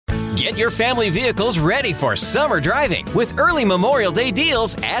Get your family vehicles ready for summer driving with early Memorial Day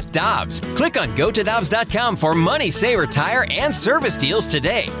deals at Dobbs. Click on GoToDobbs.com for money saver tire and service deals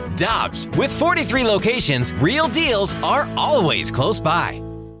today. Dobbs, with 43 locations, real deals are always close by.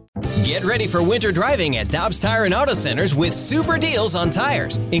 Get ready for winter driving at Dobbs Tire and Auto Centers with super deals on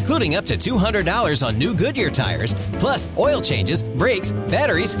tires, including up to $200 on new Goodyear tires, plus oil changes, brakes,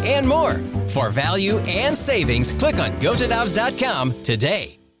 batteries, and more. For value and savings, click on GoToDobbs.com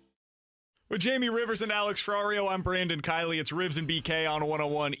today. With Jamie Rivers and Alex Ferrario, I'm Brandon Kiley. It's Rivs and BK on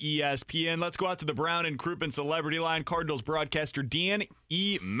 101 ESPN. Let's go out to the Brown and Crouppen Celebrity Line. Cardinals broadcaster Dan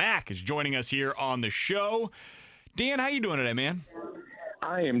E. Mack is joining us here on the show. Dan, how you doing today, man?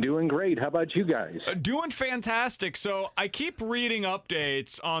 I am doing great. How about you guys? Doing fantastic. So I keep reading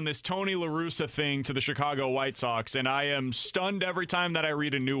updates on this Tony La Russa thing to the Chicago White Sox, and I am stunned every time that I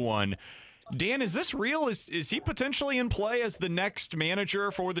read a new one. Dan, is this real? Is he potentially in play as the next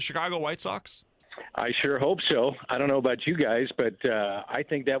manager for the Chicago White Sox? I sure hope so. I don't know about you guys, but I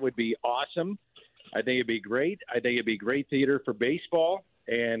think that would be awesome. I think it'd be great. I think it'd be great theater for baseball,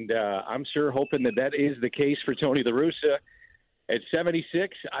 and I'm sure hoping that is the case for Tony La Russa. At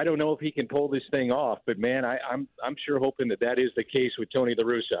 76, I don't know if he can pull this thing off, but man, I'm sure hoping that is the case with Tony La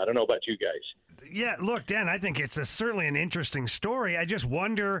Russa. I don't know about you guys. Yeah, look, Dan, I think it's certainly an interesting story. I just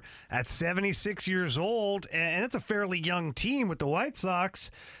wonder, at 76 years old, and it's a fairly young team with the White Sox,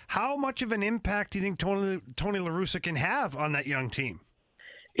 how much of an impact do you think Tony La Russa can have on that young team?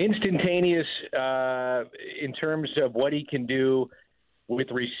 Instantaneous in terms of what he can do with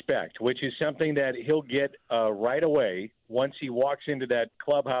respect, which is something that he'll get right away once he walks into that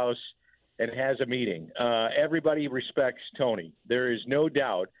clubhouse and has a meeting. Everybody respects Tony. There is no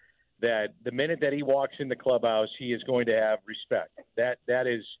doubt that the minute that he walks in the clubhouse, he is going to have respect. That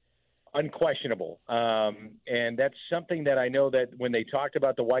is unquestionable. And that's something that I know that when they talked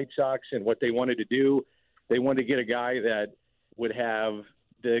about the White Sox and what they wanted to do, they wanted to get a guy that would have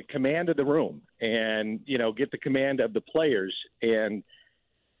the command of the room and, get the command of the players. And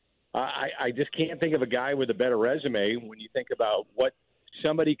I just can't think of a guy with a better resume when you think about what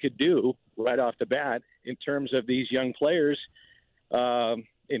somebody could do right off the bat in terms of these young players,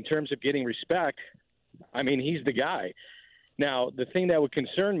 in terms of getting respect. I mean, he's the guy. Now, the thing that would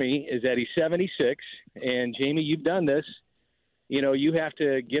concern me is that he's 76, and Jamie, you've done this. You have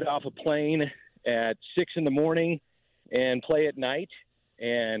to get off a plane at 6 in the morning and play at night,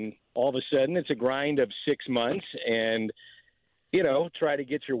 and all of a sudden it's a grind of 6 months, and try to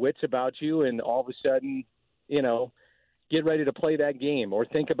get your wits about you, and all of a sudden, get ready to play that game or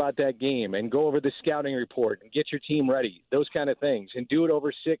think about that game and go over the scouting report and get your team ready, those kind of things, and do it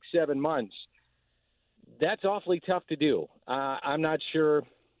over 6-7 months. That's awfully tough to do. I'm not sure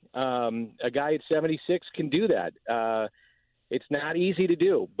a guy at 76 can do that. It's not easy to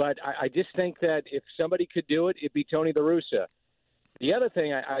do, but I just think that if somebody could do it, it'd be Tony La Russa. The other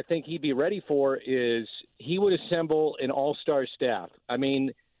thing I think he'd be ready for is he would assemble an all-star staff. I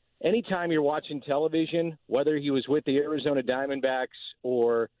mean, anytime you're watching television, whether he was with the Arizona Diamondbacks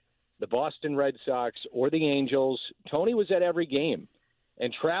or the Boston Red Sox or the Angels, Tony was at every game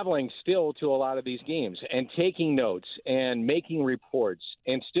and traveling still to a lot of these games and taking notes and making reports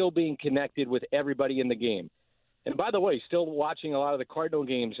and still being connected with everybody in the game. And by the way, still watching a lot of the Cardinal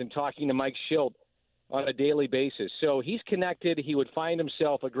games and talking to Mike Schilt on a daily basis. So he's connected. He would find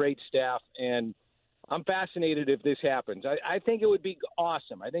himself a great staff, and I'm fascinated if this happens. I think it would be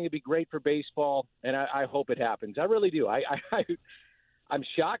awesome. I think it'd be great for baseball, and I hope it happens. I really do. I'm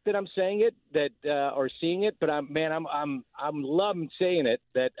shocked that I'm saying it, or seeing it, but I'm loving saying it.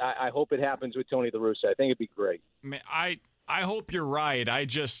 That I hope it happens with Tony La Russa. I think it'd be great. Man, I hope you're right.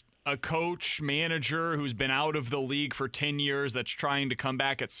 A coach, manager who's been out of the league for 10 years that's trying to come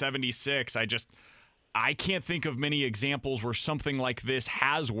back at 76. I can't think of many examples where something like this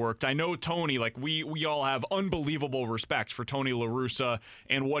has worked. I know Tony, we all have unbelievable respect for Tony La Russa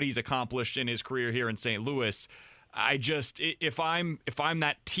and what he's accomplished in his career here in St. Louis. If I'm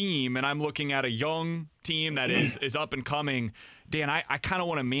that team and I'm looking at a young team that is up and coming, Dan, I kind of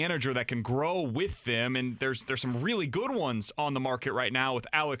want a manager that can grow with them, and there's some really good ones on the market right now with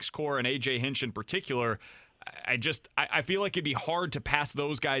Alex Cora and A.J. Hinch in particular. I feel like it'd be hard to pass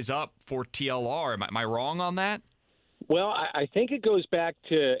those guys up for TLR. Am I wrong on that? Well, I think it goes back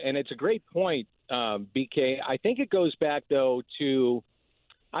to, and it's a great point, BK. I think it goes back, though, to,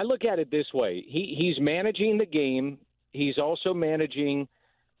 I look at it this way. He's managing the game. He's also managing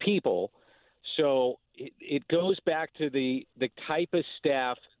people. So it goes back to the type of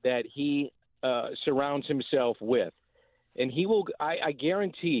staff that he surrounds himself with. And he will, I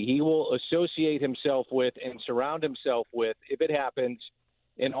guarantee, he will associate himself with and surround himself with, if it happens,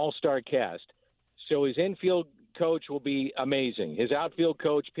 an all-star cast. So his infield coach will be amazing. His outfield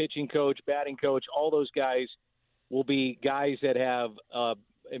coach, pitching coach, batting coach, all those guys will be guys that have,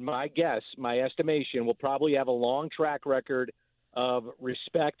 in my estimation, will probably have a long track record of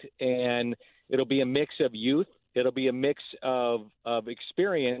respect, and it'll be a mix of youth. It'll be a mix of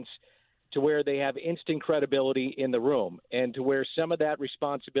experience to where they have instant credibility in the room, and to where some of that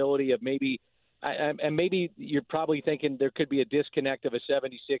responsibility of maybe you're probably thinking there could be a disconnect of a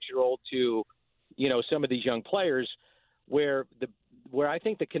 76-year-old to, some of these young players, where I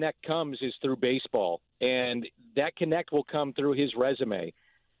think the connect comes is through baseball, and that connect will come through his resume.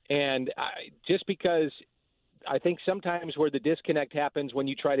 And just because I think sometimes where the disconnect happens when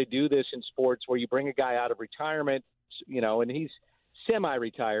you try to do this in sports, where you bring a guy out of retirement, and he's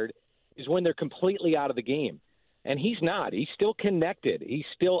semi-retired, is when they're completely out of the game. And he's not. He's still connected. He's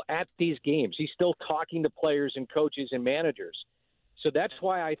still at these games. He's still talking to players and coaches and managers. So that's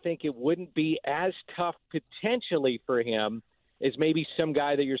why I think it wouldn't be as tough potentially for him as maybe some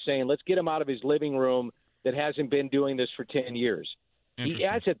guy that you're saying, let's get him out of his living room that hasn't been doing this for 10 years. He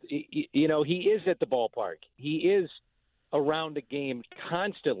is at the ballpark. He is around the game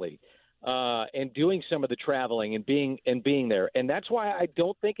constantly and doing some of the traveling and being there. And that's why I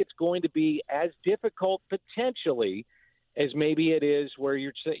don't think it's going to be as difficult potentially as maybe it is where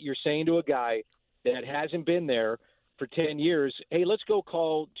you're saying to a guy that hasn't been there for 10 years, hey, let's go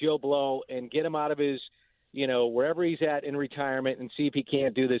call Joe Blow and get him out of his, wherever he's at in retirement and see if he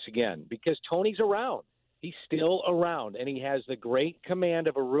can't do this again. Because Tony's around. He's still around, and he has the great command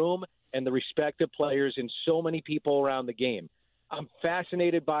of a room and the respect of players and so many people around the game. I'm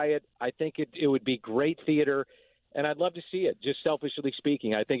fascinated by it. I think it would be great theater, and I'd love to see it, just selfishly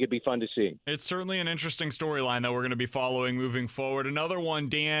speaking. I think it'd be fun to see. It's certainly an interesting storyline that we're going to be following moving forward. Another one,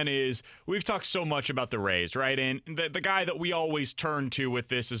 Dan, is we've talked so much about the Rays, right? And the guy that we always turn to with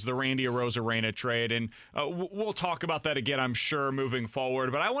this is the Randy Arozarena trade, and we'll talk about that again, I'm sure, moving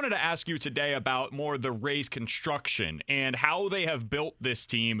forward. But I wanted to ask you today about more the Rays construction and how they have built this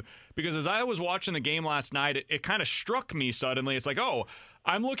team, because as I was watching the game last night, it kind of struck me suddenly. It's like,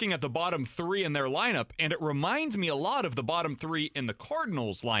 I'm looking at the bottom three in their lineup, and it reminds me a lot of the bottom three in the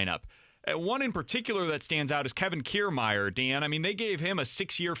Cardinals lineup. One in particular that stands out is Kevin Kiermaier, Dan. I mean, they gave him a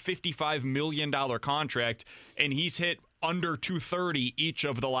 6-year, $55 million contract, and he's hit under 230 each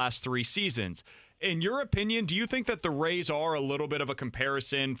of the last 3 seasons. In your opinion, do you think that the Rays are a little bit of a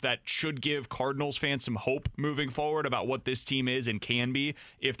comparison that should give Cardinals fans some hope moving forward about what this team is and can be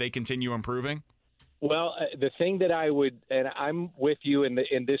if they continue improving? Well, the thing that I would, and I'm with you in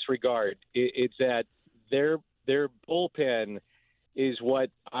this regard, it's that their bullpen is what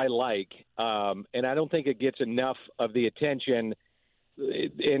I like, and I don't think it gets enough of the attention,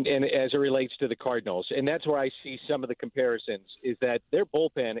 and as it relates to the Cardinals, and that's where I see some of the comparisons. Is that their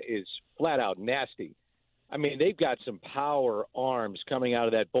bullpen is flat out nasty. I mean, they've got some power arms coming out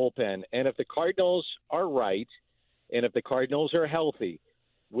of that bullpen, and if the Cardinals are right, and if the Cardinals are healthy,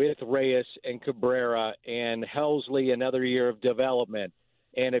 with Reyes and Cabrera and Helsley, another year of development.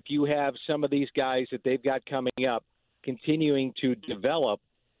 And if you have some of these guys that they've got coming up continuing to develop,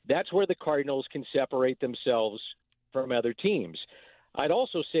 that's where the Cardinals can separate themselves from other teams. I'd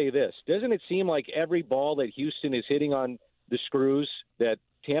also say this. Doesn't it seem like every ball that Houston is hitting on the screws that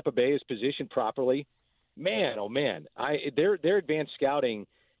Tampa Bay is positioned properly? Man, oh man, their advanced scouting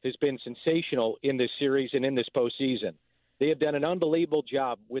has been sensational in this series and in this postseason. They have done an unbelievable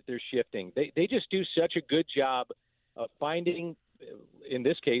job with their shifting. They just do such a good job of finding, in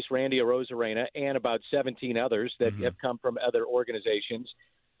this case, Randy Arozarena and about 17 others that have come from other organizations,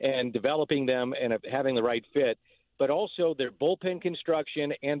 and developing them and having the right fit, but also their bullpen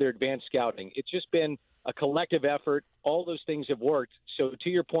construction and their advanced scouting. It's just been a collective effort. All those things have worked. So to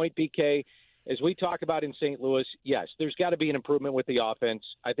your point, BK, as we talk about in St. Louis, yes, there's got to be an improvement with the offense.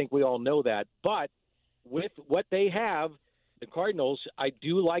 I think we all know that. But with what they have, the Cardinals, I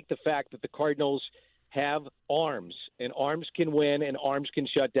do like the fact that the Cardinals have arms, and arms can win, and arms can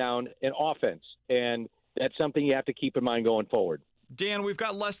shut down an offense. And that's something you have to keep in mind going forward. Dan, we've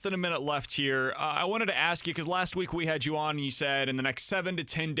got less than a minute left here. I wanted to ask you, because last week we had you on and you said in the next 7 to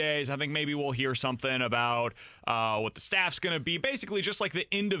 10 days, I think maybe we'll hear something about what the staff's going to be, basically just like the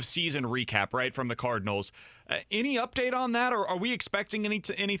end of season recap, right, from the Cardinals. Any update on that, or are we expecting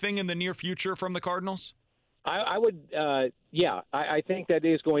anything in the near future from the Cardinals? I would, I think that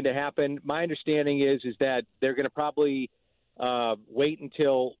is going to happen. My understanding is that they're going to probably wait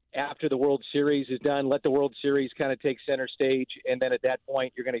until after the World Series is done, let the World Series kind of take center stage, and then at that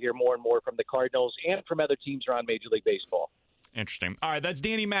point you're going to hear more and more from the Cardinals and from other teams around Major League Baseball. Interesting. All right, that's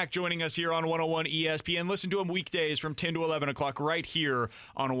Danny Mac joining us here on 101 ESPN. Listen to him weekdays from 10 to 11 o'clock right here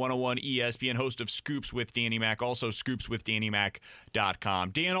on 101 ESPN, host of Scoops with Danny Mac, also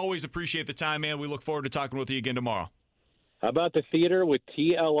scoopswithdannymac.com. Dan, always appreciate the time, man. We look forward to talking with you again tomorrow. How about the theater with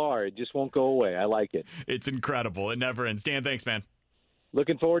TLR? It just won't go away. I like it. It's incredible. It never ends. Dan, thanks, man.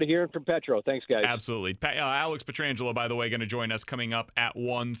 Looking forward to hearing from Petro. Thanks, guys. Absolutely. Alex Petrangelo, by the way, going to join us coming up at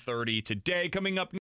 1:30 today. Coming up